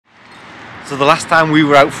So the last time we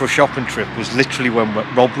were out for a shopping trip was literally when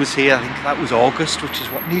Rob was here. I think that was August, which is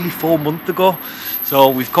what, nearly 4 months ago. So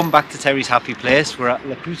we've come back to Terry's happy place. We're at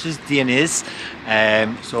Puces Dinannaises.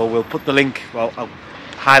 So we'll put the link, well, I'll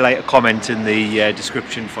highlight a comment in the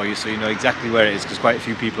description for you so you know exactly where it is, because quite a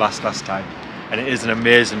few people asked last time. And it is an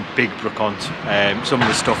amazing big Brocante. Some of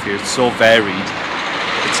the stuff here is so varied.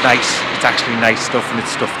 It's nice, it's actually nice stuff, and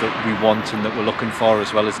it's stuff that we want and that we're looking for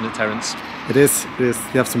as well, isn't it, Terence? It is, it is.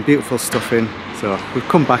 You have some beautiful stuff in, so we've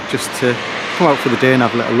come back just to come out for the day and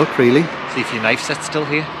have a little look, really. See if your knife set's still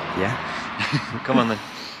here. Yeah. Come on then.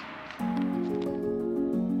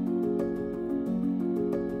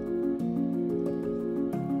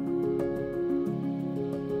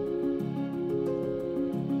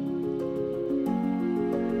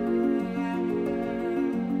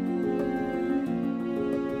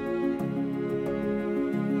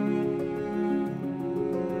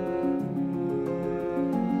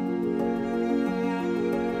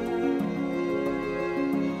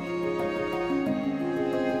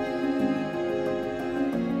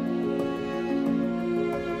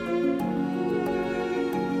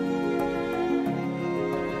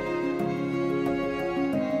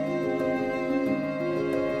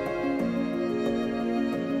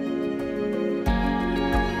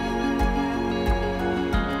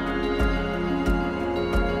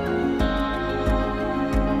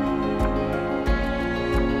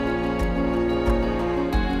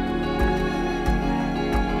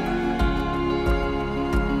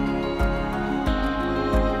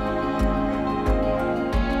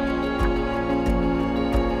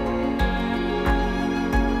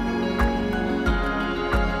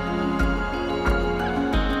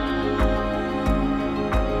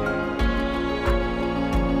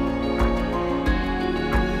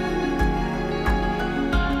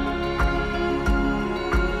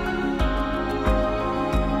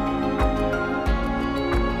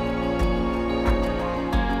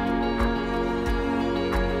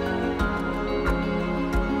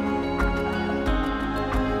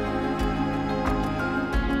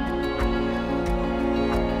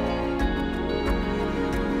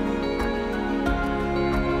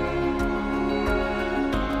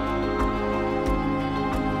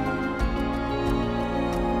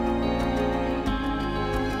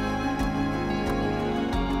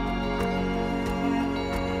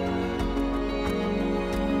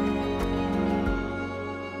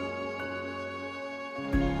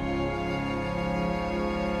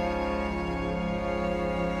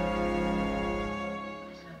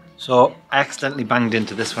 So I accidentally banged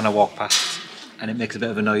into this when I walked past, and it makes a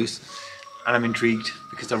bit of a noise, and I'm intrigued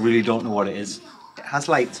because I really don't know what it is. It has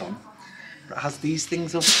lights on, but it has these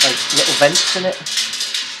things up, like little vents in it,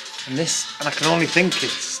 and I can only think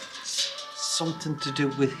it's something to do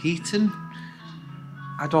with heating.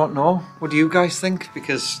 I don't know. What do you guys think?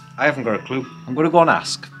 Because I haven't got a clue. I'm going to go and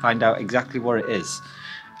ask, find out exactly what it is,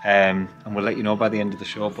 and we'll let you know by the end of the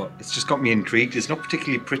show. But it's just got me intrigued. It's not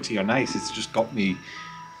particularly pretty or nice. It's just got me.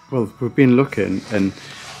 Well, we've been looking, and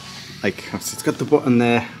like it's got the button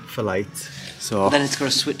there for light. So then it's got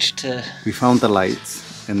a switch to. We found the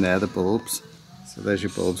lights in there, the bulbs. So there's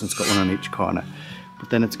your bulbs. And it's got one on each corner. But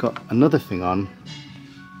then it's got another thing on,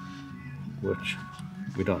 which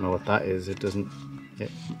we don't know what that is. It doesn't.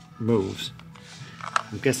 It moves.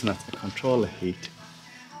 I'm guessing that's to control the heat.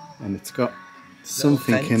 And it's got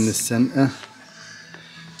something in the centre.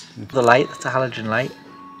 The light. That's a halogen light.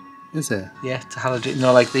 Is it? Yeah, it's a halogen. You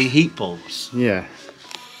know, like the heat bulbs. Yeah.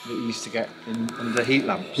 That you used to get in the heat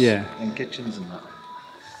lamps. Yeah. In kitchens and that.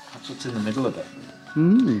 That's what's in the middle of it.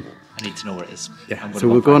 Mm. I need to know what it is. Yeah. So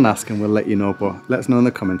we'll go and ask, and we'll let you know. But let us know in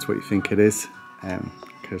the comments what you think it is,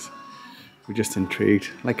 because we're just intrigued.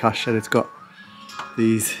 Like Ash said, it's got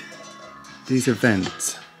these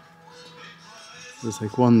events. There's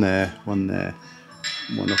like one there, one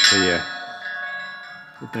up here.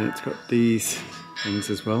 But then it's got these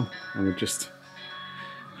things as well, and we just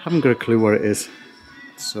haven't got a clue what it is.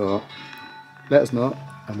 So let us know,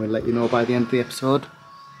 and we'll let you know by the end of the episode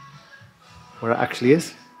what it actually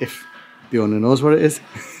is. If the owner knows what it is.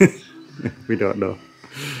 We don't know,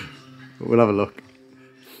 but we'll have a look.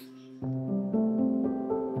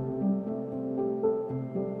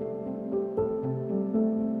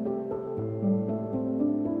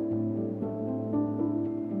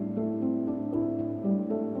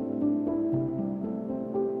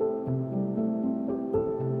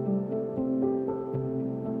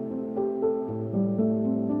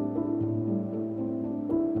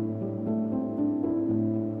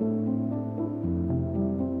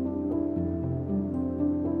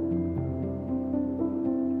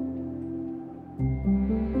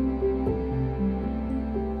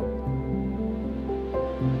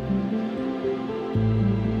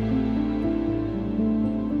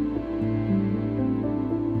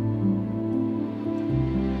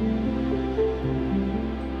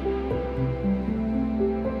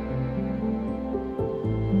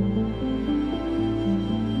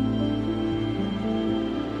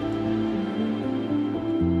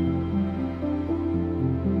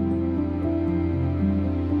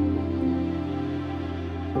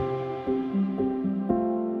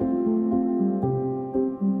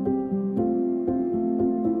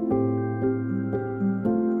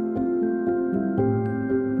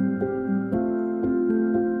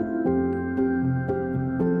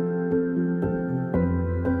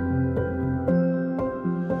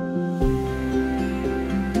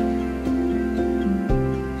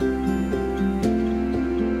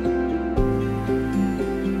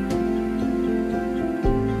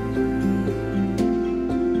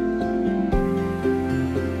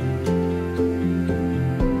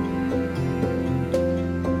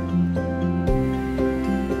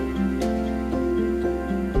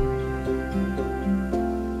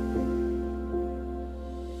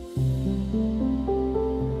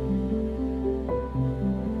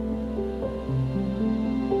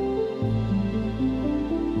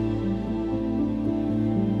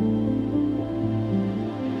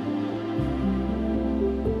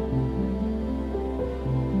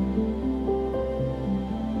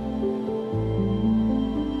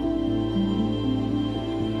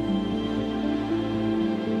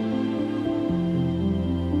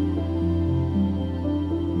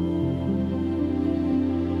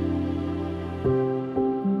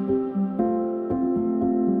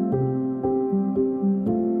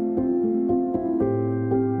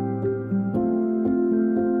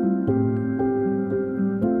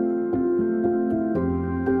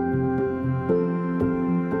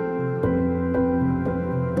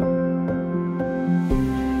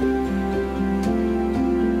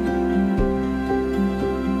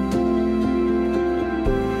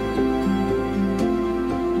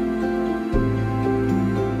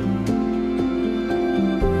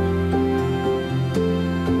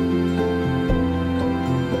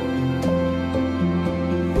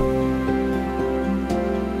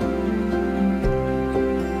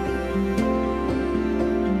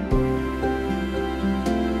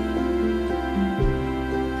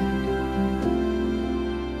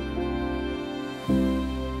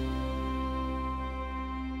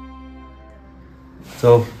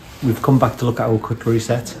 So we've come back to look at our cutlery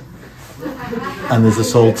set, and there's a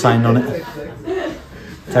sold sign on it.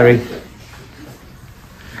 Terry?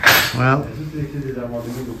 Well,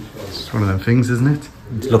 it's one of them things, isn't it?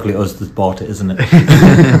 It's luckily us that bought it, isn't it?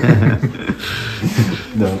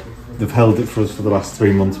 No, they've held it for us for the last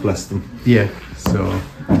 3 months, bless them. Yeah, so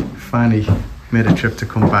finally made a trip to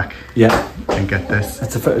come back and get this.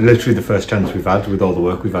 It's literally the first chance we've had with all the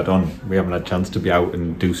work we've had on. We haven't had a chance to be out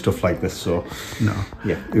and do stuff like this, so no.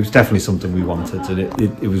 Yeah, it was definitely something we wanted, and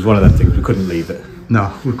it was one of them things, we couldn't leave it.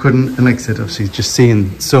 No, we couldn't, and like I said, obviously just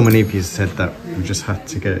seeing so many of you said that we just had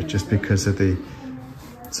to get it just because of the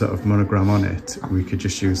sort of monogram on it. We could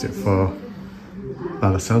just use it for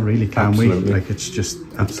Lalacelle, really, can't we? Like, it's just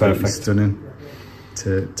absolutely stunning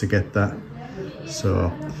to get that. So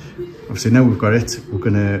obviously now we've got it, we're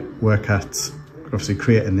going to work at obviously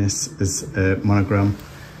creating this as a monogram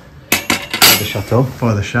for the Chateau.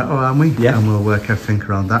 For the Chateau, aren't we? Yeah. And we'll work everything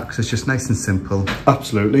around that because it's just nice and simple.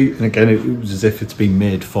 Absolutely. And again, it was as if it's been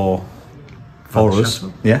made for us.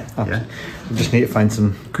 Chateau. Yeah. Yeah. We just need to find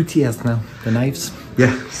some coutures now, the knives.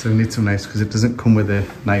 Yeah, so we need some knives because it doesn't come with a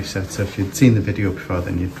knife set. So if you'd seen the video before,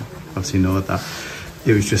 then you'd obviously know that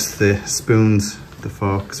it was just the spoons, the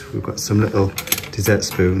forks. We've got some little dessert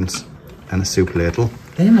spoons and a soup ladle.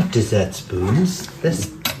 They're not dessert spoons.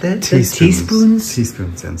 They're teaspoons.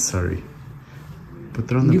 Teaspoons, then, sorry. But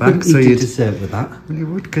they're on the back, so you dessert with that. Well, you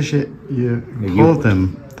would, because you hold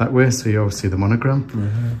them that way, so you always see the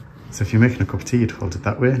monogram. So if you're making a cup of tea, you'd hold it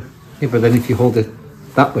that way. Yeah, but then if you hold it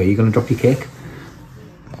that way, you're going to drop your cake.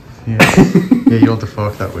 Yeah, yeah, you hold the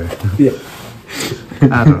fork that way. Yeah.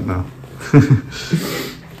 I don't know.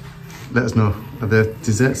 Let us know. Are there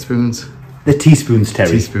dessert spoons? They're teaspoons,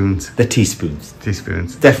 Terry. Teaspoons. They're teaspoons.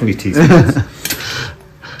 Teaspoons. Definitely teaspoons.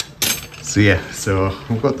 So yeah, so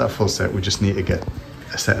we've got that full set. We just need to get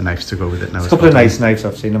a set of knives to go with it now. A couple of nice knives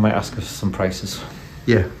I've seen. I might ask us for some prices.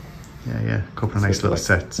 Yeah, a couple of nice little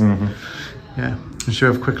sets. Yeah, and should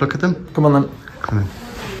we have a quick look at them? Come on then. Come in.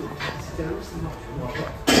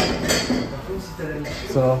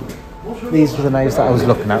 So these were the knives that I was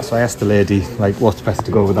looking at. So I asked the lady like what's best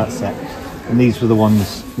to go with that set, and these were the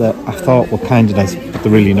ones that I thought were kind of nice, but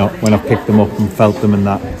they're really not. When I picked them up and felt them and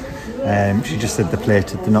that. She just said they're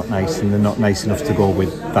plated, they're not nice, and they're not nice enough to go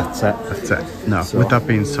with that set. That's it. No, so, with that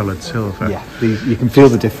being solid silver. Yeah, you can feel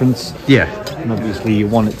the difference. Yeah. And obviously you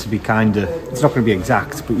want it to be kind of, it's not going to be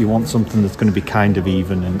exact, but you want something that's going to be kind of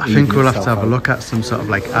even. And I think we'll have to have a look at some sort of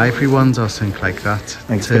like ivory ones or something like that. I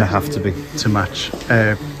think it's going to have to be. To match.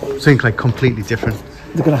 Something like completely different.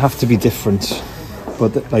 They're going to have to be different,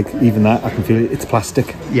 but like even that, I can feel it, it's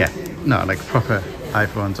plastic. Yeah, no, like proper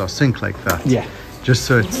ivory ones or something like that. Yeah. Just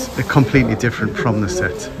so it's completely different from the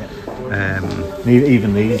set. Yeah.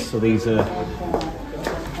 Even these, so these are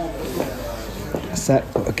a set,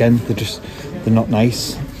 but again, they're not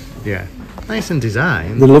nice. Yeah, nice in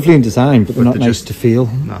design. They're lovely in design, but they're not nice to feel.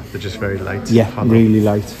 No, they're just very light. Yeah, really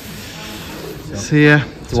light. So yeah.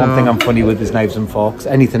 The one thing I'm funny with is knives and forks.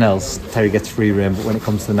 Anything else, Terry gets free rein, but when it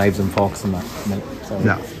comes to knives and forks and that,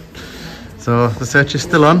 no. So the search is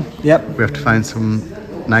still on. Yep. We have to find some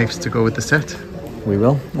knives to go with the set. We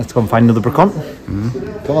will. Let's go and find another Brocante.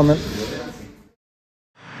 Come on then.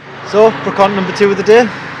 So, Brocante number 2 of the day.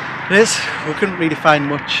 It is. We couldn't really find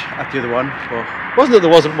much at the other one, but wasn't that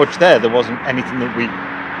there wasn't much there? There wasn't anything that we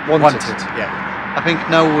wanted. Yeah. I think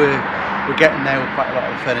now we're getting now quite a lot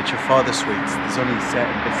of furniture for the suites. There's only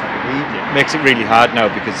certain bits that we need. Yeah. It makes it really hard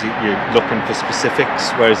now because you're looking for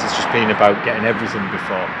specifics, whereas it's just been about getting everything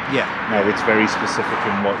before. Yeah. Now it's very specific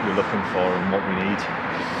in what you're looking for and what we need.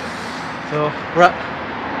 So we're at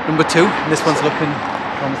number 2. This one's looking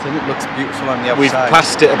promising. It looks beautiful on the outside. We've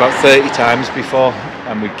passed it about 30 times before,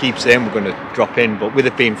 and we keep saying we're going to drop in, but with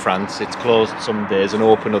it being France, it's closed some days and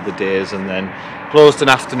open other days, and then closed an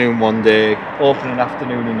afternoon one day, open an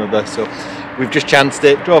afternoon another. So we've just chanced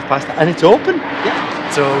it, drove past it, and it's open.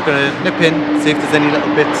 Yeah. So we're going to nip in, see if there's any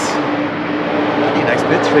little bits, any nice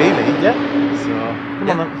bits really. Yeah. So come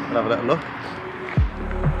on then. We'll have a little look.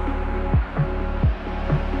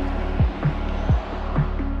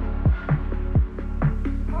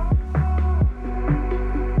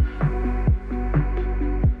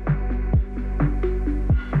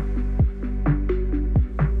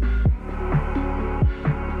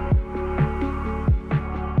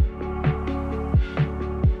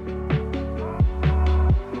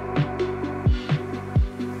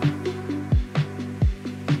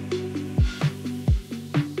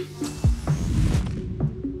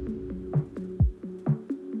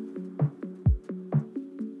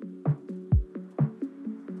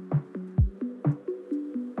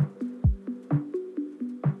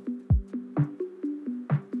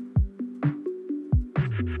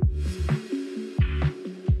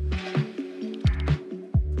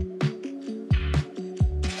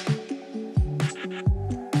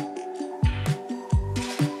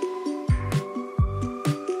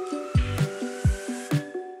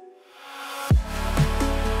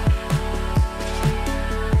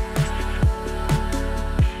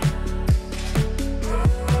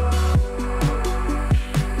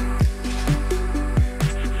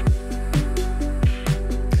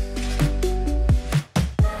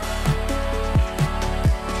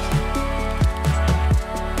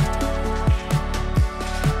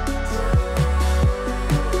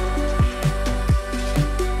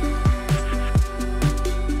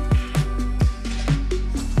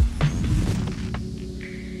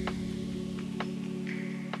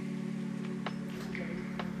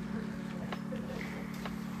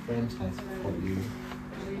 Frame's nice. €40.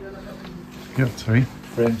 Yeah, sorry.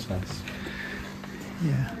 Frame's nice.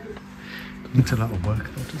 Yeah. It's a lot of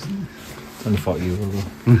work though, doesn't it? It's only €40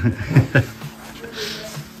 though.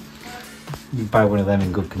 You buy one of them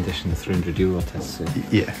in good condition, the €300 test. So.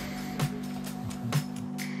 Yeah.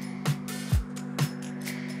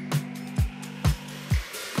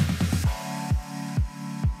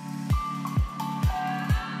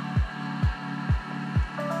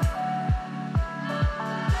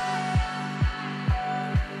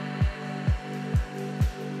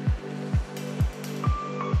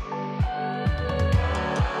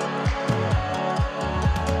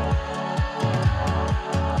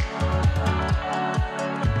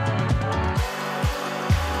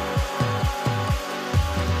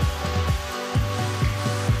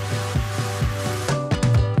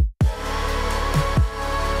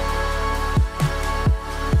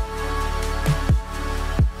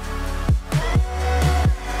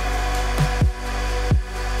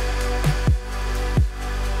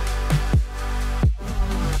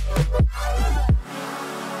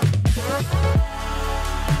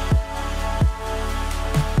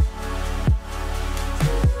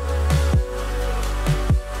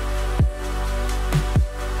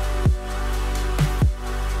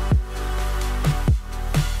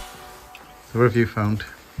 So what have you found?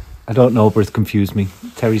 I don't know, but it's confused me.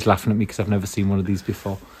 Terry's laughing at me because I've never seen one of these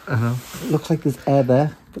before. I know. It looks like there's air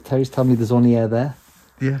there, but Terry's telling me there's only air there.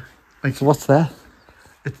 Yeah. Like, So what's there?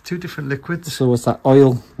 it's two different liquids. So what's that?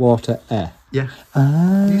 Oil, water, air. Yeah.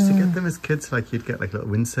 Ah. We used to get them as kids, like you'd get like little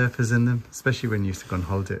windsurfers in them, especially when you used to go on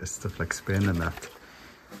holiday to stuff like Spain and that.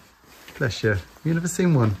 Bless you. You never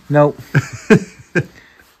seen one? No.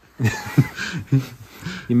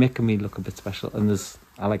 You're making me look a bit special, and there's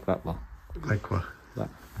I like that one. Like what? That.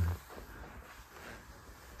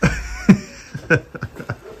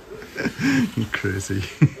 You're crazy.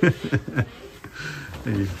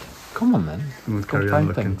 You Come on then. will carry on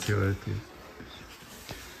looking to it.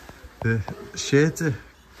 The shades are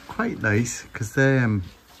quite nice because they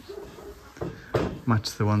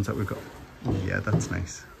match the ones that we've got. Oh, yeah, that's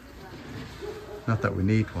nice. Not that we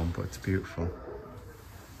need one, but it's beautiful.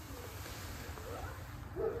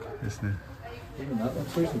 Isn't it? Even that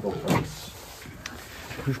looks reasonable price.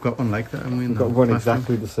 We've got one like that, haven't we? We've got one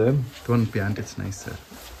exactly the same. The one behind it's nicer.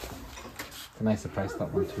 It's a nicer price,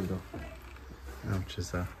 that one too, though. How much is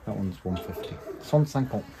that? That one's $150.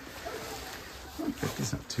 150.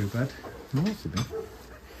 50's not too bad. No, it's a bit.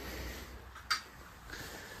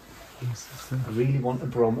 What's this then? I really want a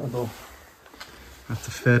barometer, though. That's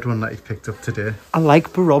the third one that you picked up today. I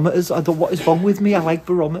like barometers. I don't. What is wrong with me? I like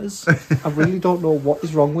barometers. I really don't know what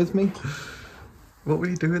is wrong with me. What will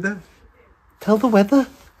you do with it? Tell the weather.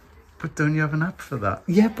 But don't you have an app for that?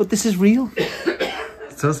 Yeah, but this is real.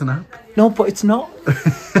 So it's an app. No, but it's not.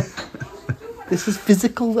 This is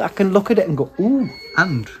physical. I can look at it and go, ooh.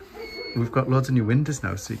 And we've got loads of new windows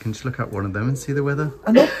now, so you can just look at one of them and see the weather.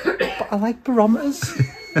 I know, but I like barometers.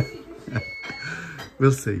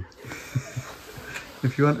 We'll see.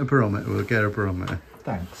 If you want a barometer, we'll get a barometer.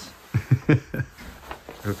 Thanks.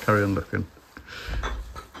 We'll carry on looking.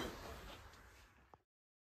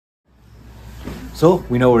 So,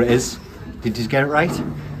 we know where it is. Did you get it right?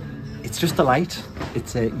 It's just a light.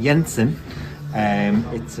 It's a Jensen.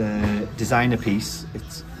 It's a designer piece.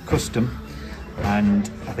 It's custom. And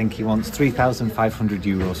I think he wants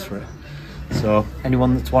 €3,500 for it. So,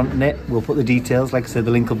 anyone that's wanting it, we'll put the details. Like I said,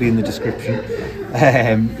 the link will be in the description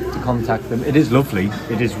to contact them. It is lovely.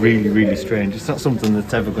 It is really, really strange. It's not something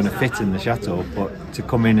that's ever going to fit in the chateau, but to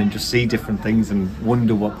come in and just see different things and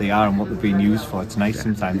wonder what they are and what they're being used for, it's nice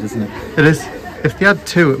sometimes, isn't it? It is. If they had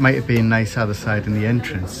two, it might have been nice either side in the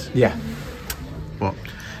entrance. Yeah. But,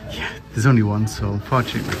 yeah, there's only one, so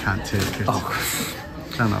unfortunately we can't take it. Oh.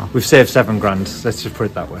 I know. We've saved £7,000. Let's just put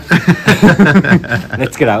it that way.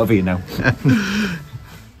 Let's get out of here now.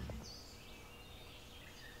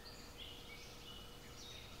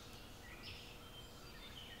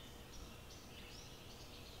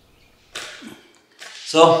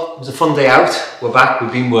 So, it was a fun day out. We're back,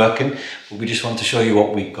 we've been working, but we just want to show you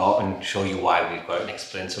what we've got and show you why we've got it and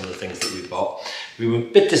explain some of the things that we've bought. We were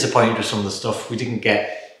a bit disappointed with some of the stuff. We didn't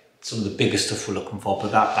get some of the bigger stuff we're looking for,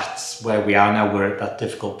 but that's where we are now. We're at that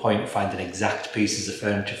difficult point of finding exact pieces of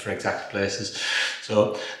furniture for exact places.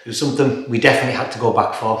 So, it was something we definitely had to go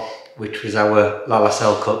back for, which was our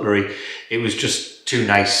Lalacelle cutlery. It was just too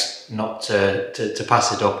nice not to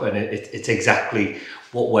pass it up, and it's exactly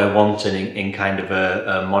what we're wanting in kind of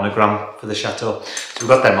a monogram for the chateau. So we've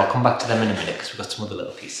got them. I'll come back to them in a minute because we've got some other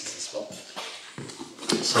little pieces as well.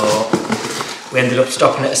 So we ended up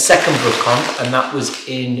stopping at a second Brocante, and that was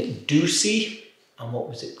in Ducy, and what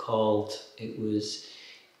was it called? It was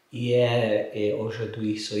Hier et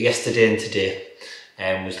Aujourd'hui, so yesterday and today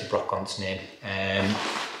was the Brocante's name.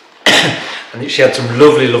 And she had some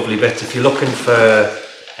lovely bits. If you're looking for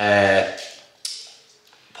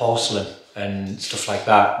porcelain and stuff like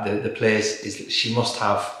that, the place is, she must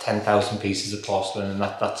have 10,000 pieces of porcelain, and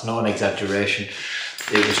that's not an exaggeration.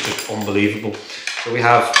 It was just unbelievable. So we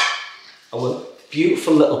have our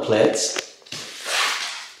beautiful little plates,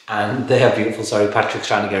 and they are beautiful. Sorry, Patrick's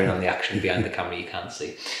trying to get in on the action behind the camera, you can't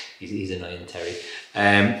see. He's annoying, Terry.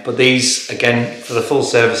 But these, again, for the full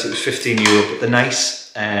service, it was €15, but they're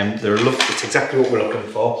nice. They're it's exactly what we're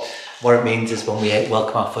looking for. What it means is when we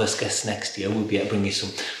welcome our first guests next year, we'll be able to bring you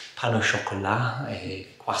some pain au chocolat,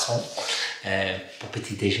 croissant,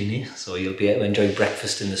 petit déjeuner. So you'll be able to enjoy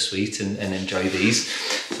breakfast in the suite and enjoy these.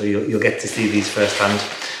 So you'll get to see these firsthand.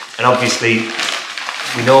 And obviously,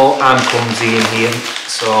 we know I'm clumsy in here,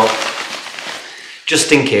 so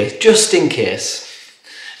just in case,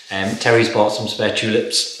 Terry's bought some spare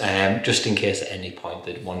tulips, just in case at any point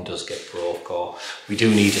that one does get broke or we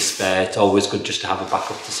do need a spare. It's always good just to have a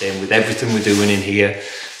backup. The same with everything we're doing in here.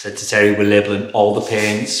 Said to Terry, we're labelling all the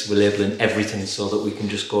paints, we're labelling everything so that we can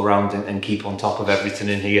just go around and keep on top of everything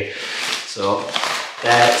in here. So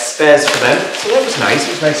spares for them. So that was nice.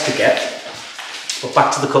 It was nice to get. But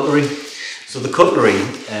back to the cutlery. So the cutlery,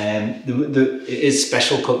 it is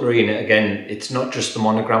special cutlery, and again, it's not just the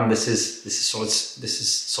monogram. This is solid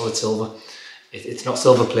silver. It's not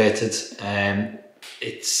silver plated.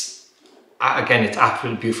 It's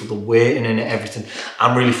absolutely beautiful. The weighting in it, everything.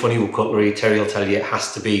 I'm really funny with cutlery. Terry will tell you it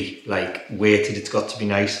has to be like weighted. It's got to be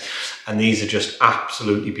nice, and these are just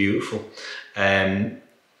absolutely beautiful.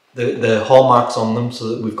 The hallmarks on them, so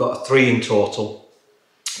that we've got 3 in total,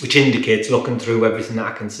 which indicates, looking through everything that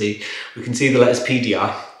I can see, we can see the letters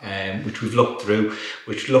PDR, which we've looked through,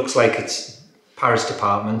 which looks like it's Paris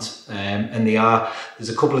department, and there's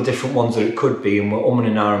a couple of different ones that it could be, and we're umming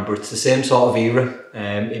and ahhing, but it's the same sort of era.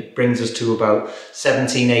 It brings us to about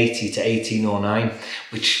 1780 to 1809,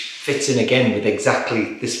 which fits in again with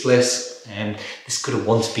exactly this place. This could have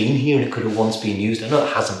once been here, and it could have once been used. I know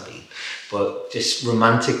it hasn't been, but just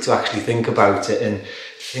romantic to actually think about it and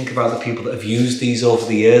think about the people that have used these over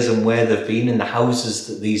the years and where they've been in the houses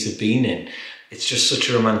that these have been in. It's just such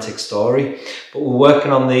a romantic story. But we're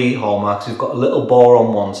working on the hallmarks. We've got a little boar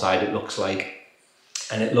on one side, it looks like,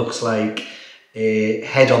 and it looks like a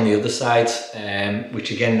head on the other side,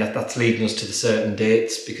 which again, that's leading us to the certain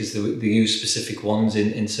dates, because they use specific ones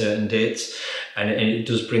in certain dates, and it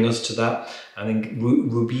does bring us to that. I think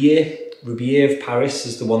Roubier of Paris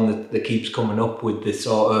is the one that keeps coming up with the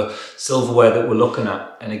sort of silverware that we're looking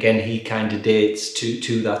at, and again, he kind of dates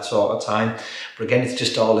to that sort of time. But again, it's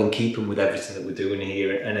just all in keeping with everything that we're doing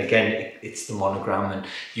here, and again, it's the monogram, and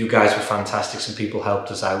you guys were fantastic. Some people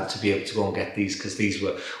helped us out to be able to go and get these, because these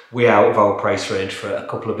were way out of our price range for a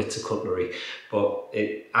couple of bits of cutlery, but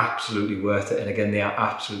it absolutely worth it. And again, they are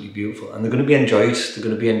absolutely beautiful, and they're going to be enjoyed. They're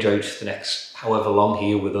going to be enjoyed for the next however long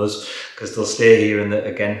here with us, because they'll stay here, and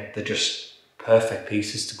again, they're just perfect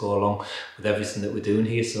pieces to go along with everything that we're doing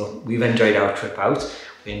here. So we've enjoyed our trip out.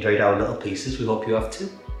 We enjoyed our little pieces. We hope you have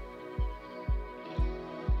too.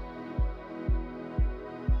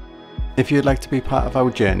 If you'd like to be part of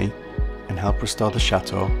our journey and help restore the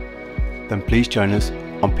chateau, then please join us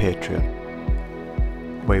on Patreon,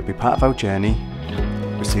 where you'll be part of our journey,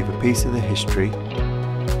 receive a piece of the history,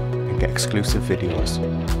 and get exclusive videos.